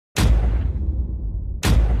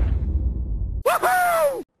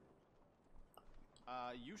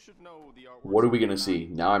You should know the artwork. What are we gonna see?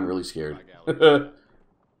 Now I'm really scared.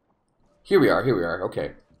 Here we are. Here we are.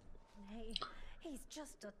 Okay.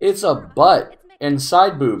 It's a butt and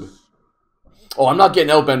side boob. Oh, I'm not getting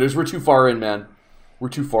outbenders. We're too far in, man. We're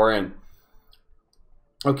too far in.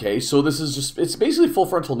 Okay, so this is just, it's basically full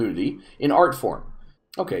frontal nudity in art form.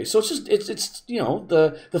 Okay, so it's just, it's you know,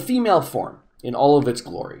 the female form in all of its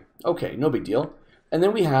glory. Okay, no big deal. And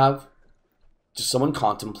then we have just someone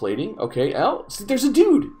contemplating. Okay, oh, see, there's a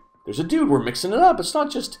dude. There's a dude. We're mixing it up. It's not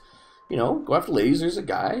just, you know, go after ladies. There's a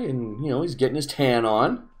guy, and, you know, he's getting his tan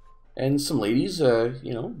on. And some ladies,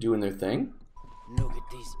 you know, doing their thing. Look at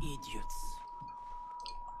these idiots.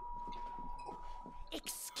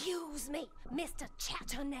 Excuse me, Mr.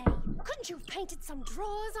 Chatenay. Couldn't you have painted some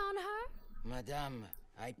drawers on her? Madame,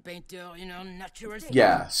 I paint her in her natural state.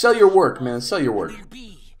 Yeah, sell your work, man. Sell your work. Will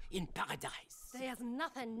be in paradise. There's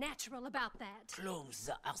nothing natural about that. Clothes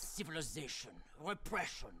are civilization,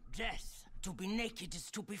 repression, death. To be naked is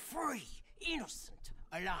to be free, innocent,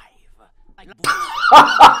 alive.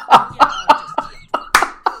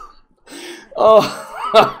 Oh.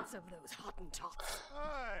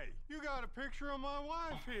 Hey, you got a picture of my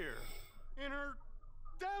wife here. In her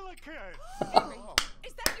delicate.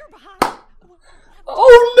 Is that your behind?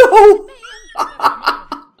 Oh no!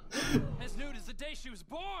 As nude as the day she was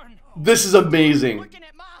born. This is amazing. Looking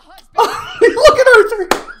at my husband. Look at Arthur.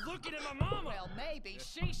 Looking at my mama. Well, maybe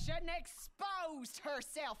she shouldn't have exposed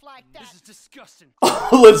herself like that. This is disgusting.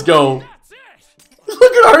 Let's go. That's it.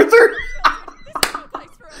 Look at Arthur. This is no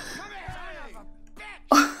place for us. Come here, son of a bitch.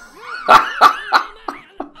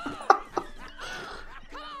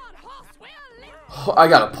 Come on, horse, we'll live. I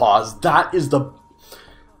gotta pause. That is the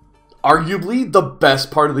arguably the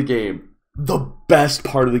best part of the game. The best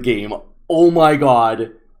part of the game. Oh my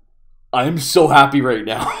god. I'm so happy right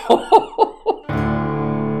now.